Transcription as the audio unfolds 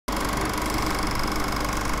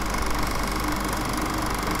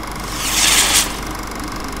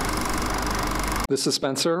This is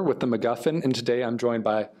Spencer with The MacGuffin, and today I'm joined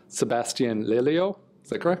by Sebastia and Lelio. Is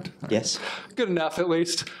that correct? Yes. Good enough, at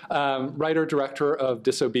least. Writer-director of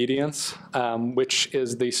Disobedience, which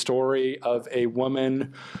is the story of a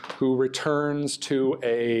woman who returns to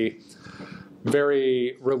a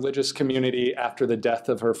very religious community after the death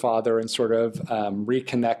of her father and sort of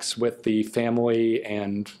reconnects with the family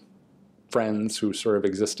and friends who sort of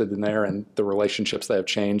existed in there and the relationships that have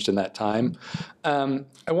changed in that time. I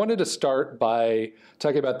wanted to start by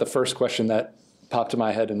talking about the first question that popped in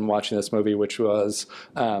my head in watching this movie, which was,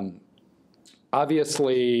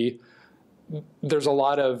 obviously, there's a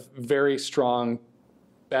lot of very strong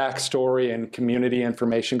backstory and community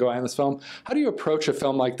information going on in this film. How do you approach a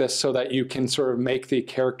film like this so that you can sort of make the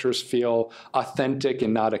characters feel authentic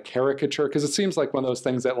and not a caricature? Because it seems like one of those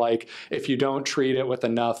things that, like, if you don't treat it with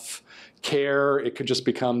enough care, it could just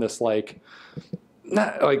become this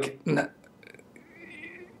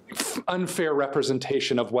unfair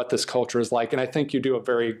representation of what this culture is like. And I think you do a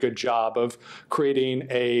very good job of creating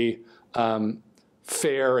a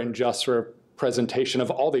fair and just sort of presentation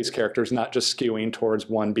of all these characters, not just skewing towards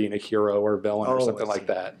one being a hero or villain or something like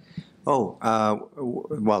that. Well,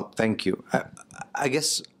 thank you. I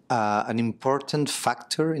guess an important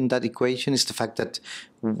factor in that equation is the fact that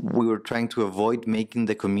we were trying to avoid making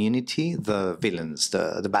the community the villains,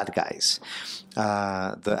 the bad guys,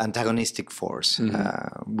 the antagonistic force.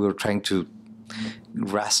 Mm-hmm. We were trying to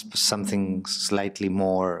grasp something slightly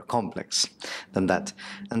more complex than that.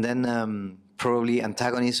 And then probably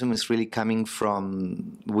antagonism is really coming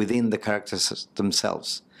from within the characters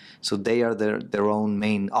themselves. So they are their own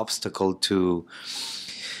main obstacle to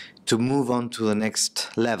move on to the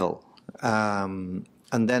next level. And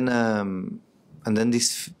then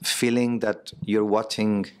this feeling that you're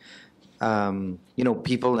watching,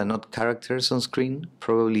 people and not characters on screen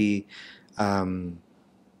probably, comes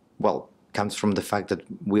from the fact that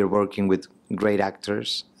we're working with great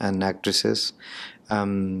actors and actresses.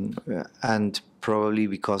 And probably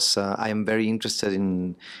because I am very interested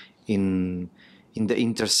in the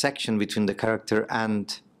intersection between the character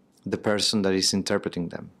and the person that is interpreting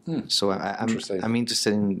them. So I'm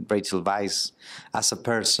interested in Rachel Weisz as a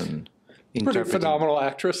person. Pretty phenomenal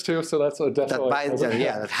actress too. So that's definitely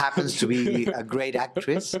that happens to be a great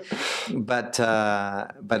actress, but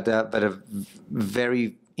a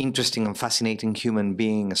very interesting and fascinating human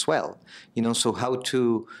being as well. So how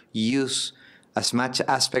to use as much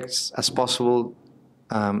aspects as possible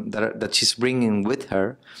that she's bringing with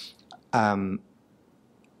her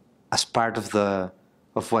as part of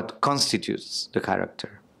what constitutes the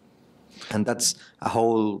character. And that's a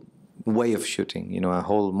whole way of shooting, a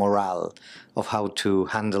whole morale of how to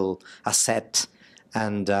handle a set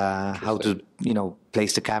and how to,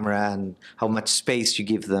 place the camera and how much space you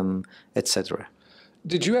give them, etc.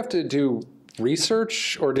 Did you have to do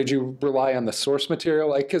research, or did you rely on the source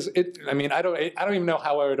material? Because I don't even know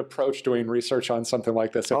how I would approach doing research on something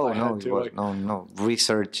like this. No.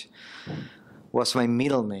 Research was my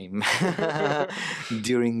middle name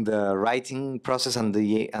during the writing process and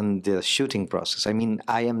the shooting process. I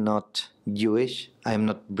am not Jewish. I am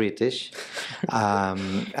not British,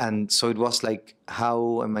 and so it was like,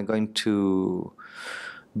 how am I going to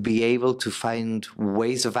be able to find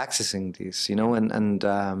ways of accessing this?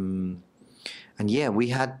 And we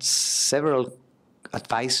had several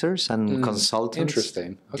advisors and consultants.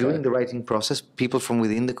 Interesting. Okay. During the writing process, people from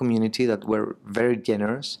within the community that were very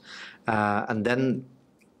generous, and then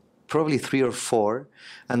probably 3 or 4,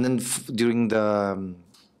 and then during the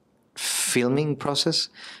filming process,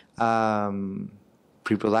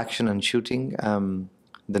 pre-production and shooting,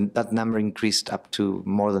 then that number increased up to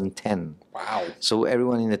more than 10. Wow! So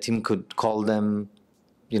everyone in the team could call them,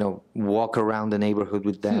 walk around the neighborhood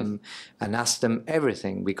with them and ask them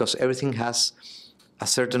everything, because everything has a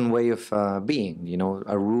certain way of being,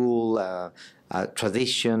 a rule, a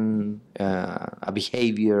tradition, a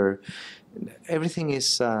behavior. Everything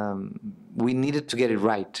is, we needed to get it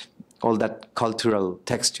right, all that cultural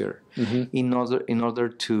texture, in order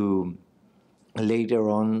to later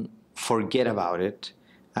on forget about it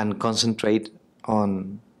and concentrate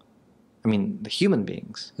on, the human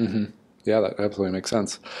beings. Mm-hmm. Yeah, that absolutely makes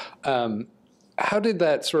sense. How did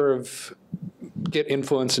that sort of get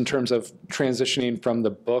influenced in terms of transitioning from the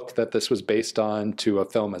book that this was based on to a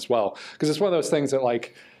film as well? Because it's one of those things that, I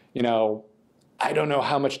don't know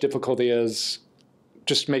how much difficulty is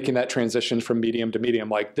just making that transition from medium to medium,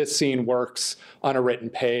 like this scene works on a written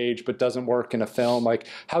page but doesn't work in a film. Like,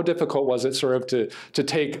 how difficult was it sort of to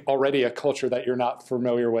take already a culture that you're not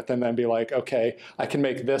familiar with and then be like, okay, I can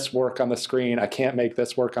make this work on the screen, I can't make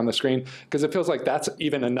this work on the screen? Because it feels like that's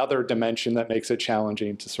even another dimension that makes it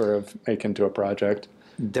challenging to sort of make into a project.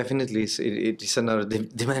 Definitely, it is another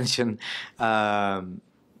dimension. But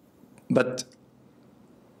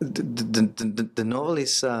the novel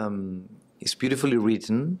is beautifully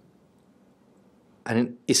written,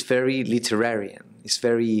 and it's very literarian. It's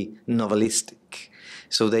very novelistic.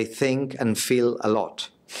 So they think and feel a lot,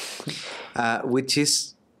 which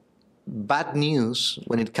is bad news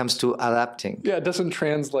when it comes to adapting. Yeah, it doesn't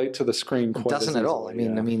translate to the screen quite It doesn't as at all.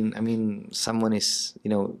 easily, I mean, someone is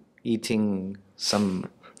eating some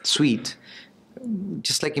sweet,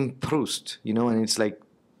 just like in Proust, and it's like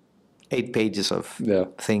 8 pages of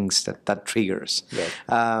things that triggers. Yeah.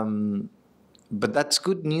 But that's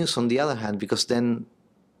good news on the other hand, because then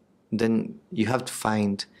you have to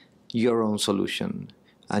find your own solution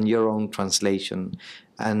and your own translation,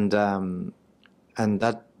 and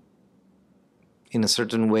that in a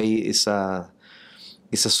certain way is a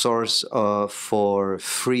source for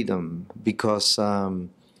freedom, because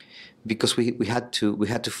we had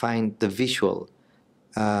to find the visual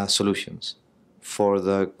solutions for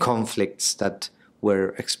the conflicts that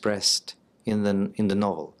were expressed in the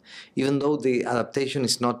novel, even though the adaptation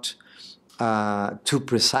is not too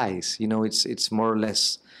precise. It's more or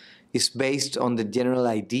less, it's based on the general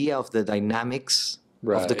idea of the dynamics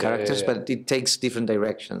of the characters, but it takes different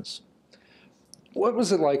directions. What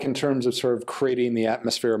was it like in terms of sort of creating the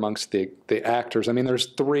atmosphere amongst the actors? I mean, there's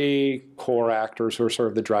 3 core actors who are sort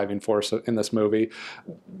of the driving force in this movie.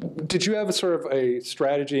 Did you have a sort of a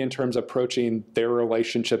strategy in terms of approaching their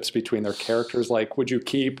relationships between their characters? Like, would you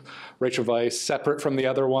keep Rachel Weisz separate from the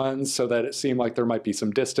other ones so that it seemed like there might be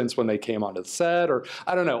some distance when they came onto the set? Or,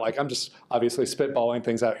 I don't know, like, I'm just obviously spitballing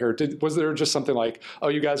things out here. Was there just something like, oh,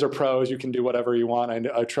 you guys are pros, you can do whatever you want,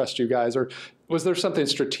 I trust you guys? Or was there something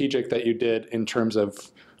strategic that you did in terms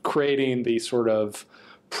of creating the sort of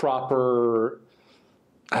proper,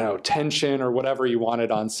 I don't know, tension or whatever you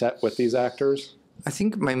wanted on set with these actors? I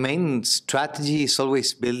think my main strategy is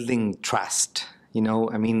always building trust.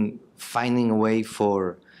 I mean, finding a way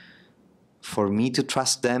for me to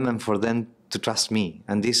trust them and for them to trust me.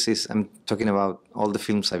 And this is, I'm talking about all the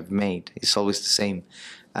films I've made. It's always the same,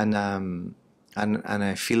 and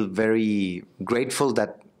I feel very grateful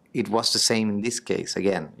that it was the same in this case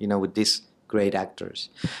again. With these great actors,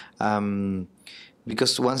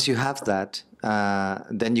 because once you have that,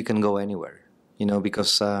 then you can go anywhere.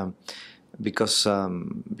 Because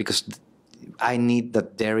I need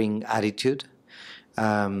that daring attitude,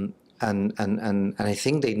 and I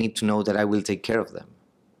think they need to know that I will take care of them.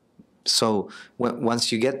 So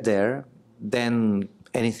once you get there, then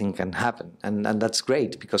anything can happen, and that's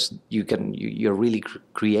great, because you're really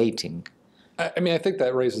creating. I mean, I think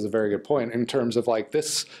that raises a very good point in terms of like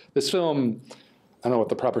this film. I don't know what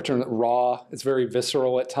the proper term, raw. It's very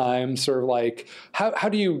visceral at times. Sort of like, how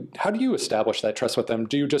do you establish that trust with them?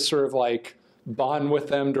 Do you just sort of like bond with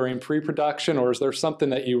them during pre-production, or is there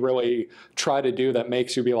something that you really try to do that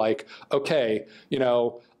makes you be like, okay,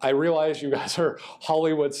 I realize you guys are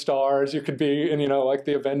Hollywood stars. You could be in, like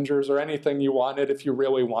the Avengers or anything you wanted if you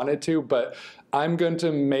really wanted to, but I'm going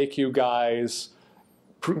to make you guys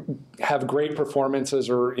have great performances,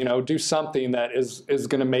 or do something that is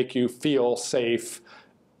going to make you feel safe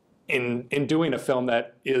in doing a film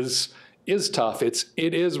that is tough. It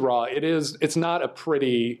is raw. It's not a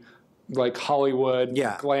pretty like Hollywood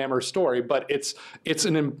glamour story, but it's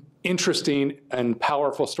an interesting and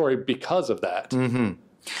powerful story because of that. Mm-hmm.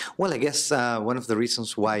 Well, I guess one of the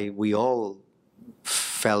reasons why we all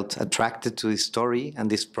felt attracted to this story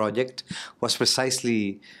and this project was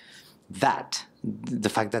precisely that. The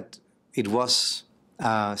fact that it was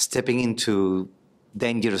stepping into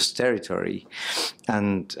dangerous territory,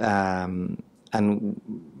 and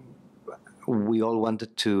we all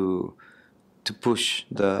wanted to push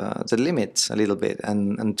the limits a little bit,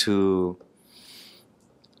 and to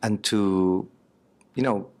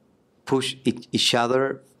push each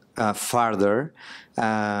other farther.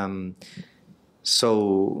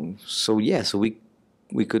 So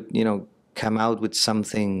we could come out with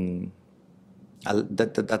something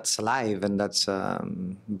that's alive and that's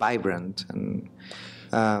vibrant. And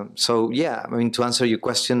I mean, to answer your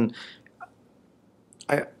question,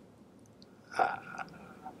 I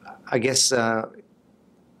guess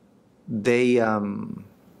we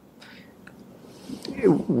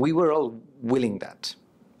were all willing that.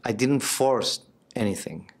 I didn't force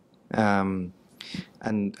anything, and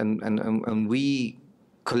we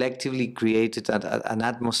collectively created an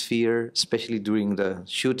atmosphere, especially during the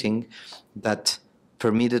shooting, that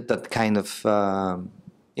permitted that kind of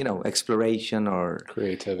exploration or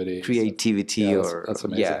creativity. Yeah, or that's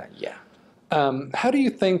amazing. Yeah. How do you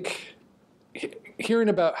think, hearing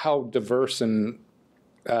about how diverse and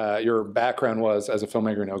your background was as a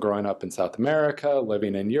filmmaker, growing up in South America,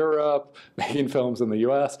 living in Europe, making films in the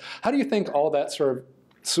U.S., how do you think all that sort of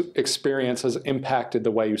experience has impacted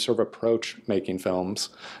the way you sort of approach making films?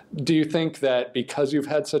 Do you think that because you've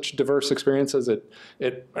had such diverse experiences,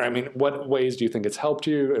 what ways do you think it's helped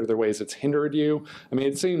you? Are there ways it's hindered you? I mean,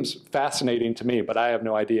 it seems fascinating to me, but I have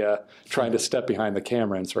no idea trying to step behind the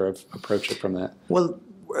camera and sort of approach it from that. Well,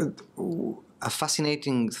 a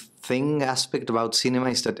fascinating aspect about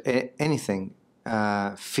cinema is that anything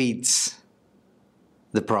feeds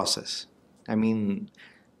the process. I mean,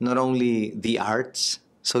 not only the arts,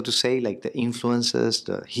 so to say, like the influences,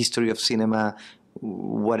 the history of cinema,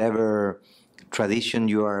 whatever tradition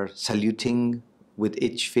you are saluting with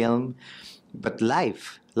each film, but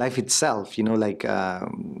life itself, like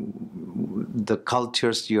the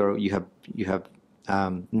cultures you have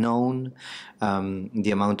known,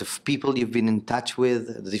 the amount of people you've been in touch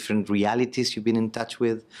with, the different realities you've been in touch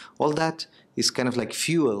with, all that is kind of like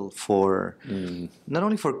fuel for not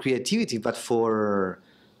only for creativity but for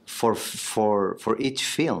each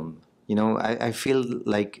film. I feel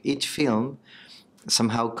like each film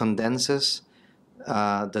somehow condenses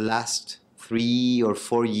the last 3 or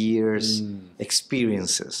 4 years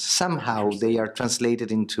experiences. Somehow they are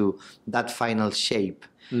translated into that final shape,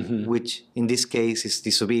 which in this case is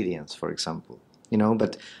Disobedience, for example.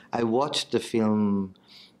 But I watched the film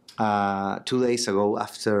 2 days ago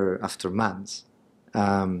after months.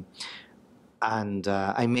 And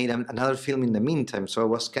I made another film in the meantime, so I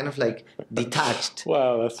was kind of like detached.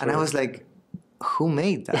 Wow, that's and I was like, who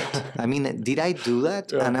made that? I mean, did I do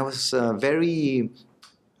that? Yeah. And I was very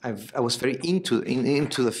into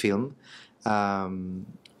the film,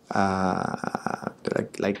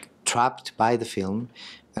 like trapped by the film,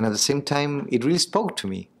 and at the same time, it really spoke to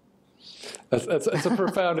me. That's a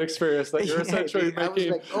profound experience that you're essentially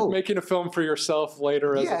making a film for yourself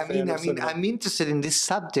later. As a fan I'm interested in these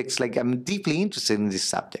subjects. Like, I'm deeply interested in these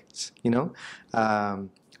subjects,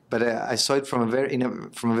 But I saw it from a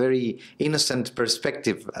very innocent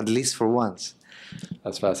perspective, at least for once.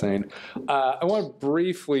 That's fascinating. I want to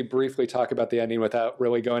briefly talk about the ending without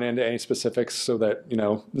really going into any specifics, so that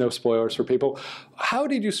no spoilers for people. How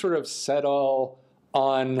did you sort of settle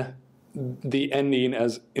on the ending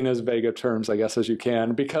in as vague of terms, I guess, as you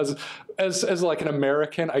can? Because as like an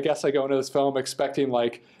American, I guess I go into this film expecting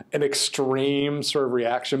like an extreme sort of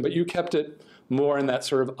reaction, but you kept it more in that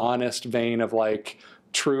sort of honest vein of like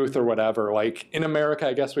truth or whatever. Like in America,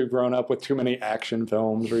 I guess we've grown up with too many action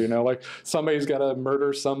films where, like somebody's got to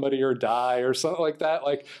murder somebody or die or something like that.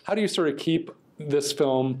 Like, how do you sort of keep this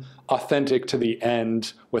film authentic to the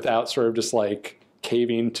end without sort of just like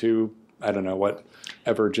caving to, I don't know,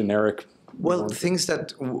 whatever generic? Well, things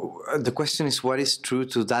that the question is, what is true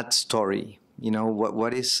to that story?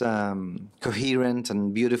 What is coherent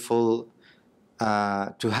and beautiful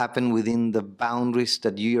to happen within the boundaries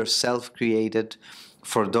that you yourself created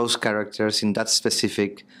for those characters in that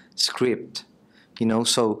specific script,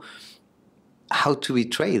 So how to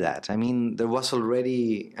betray that? I mean, there was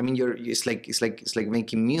already. I mean, it's like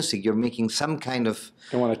making music. You're making some kind of.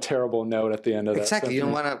 You want a terrible note at the end of that. Exactly. You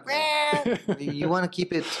don't want to. You want to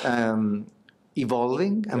keep it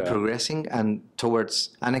evolving and progressing and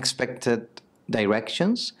towards unexpected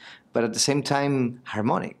directions, but at the same time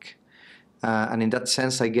harmonic. And in that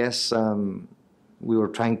sense, I guess we were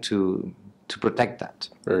trying to protect that.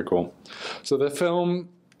 Very cool. So the film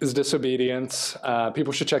is Disobedience.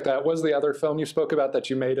 People should check that out. What was the other film you spoke about that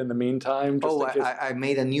you made in the meantime? I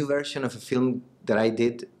made a new version of a film that I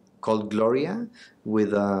did called Gloria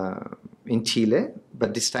with in Chile,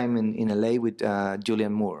 but this time in LA with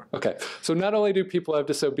Julianne Moore. Okay, so not only do people have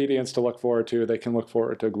Disobedience to look forward to, they can look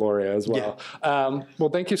forward to Gloria as well. Yeah. Well,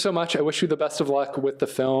 thank you so much. I wish you the best of luck with the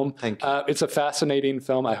film. Thank you. It's a fascinating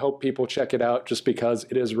film. I hope people check it out just because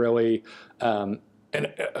it is really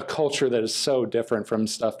a culture that is so different from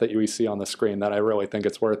stuff that we see on the screen that I really think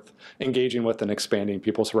it's worth engaging with and expanding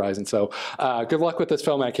people's horizons. So good luck with this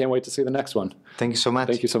film. I can't wait to see the next one. Thank you so much.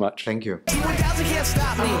 Thank you so much. Thank you. 1000 can't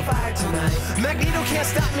stop me. I'm on fire tonight. Magneto can't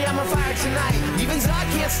stop me. I'm on fire tonight. Even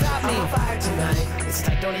Zod can't stop me. I'm on fire tonight. It's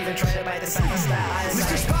tight, don't even try to bite the side style.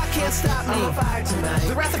 Mr. Spock can't stop me. I'm on fire tonight.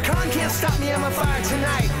 The Wrath of Khan can't stop me. I'm on fire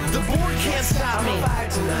tonight. The Borg can't stop me. I'm on fire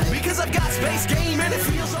tonight. Because I've got space game and it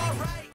feels all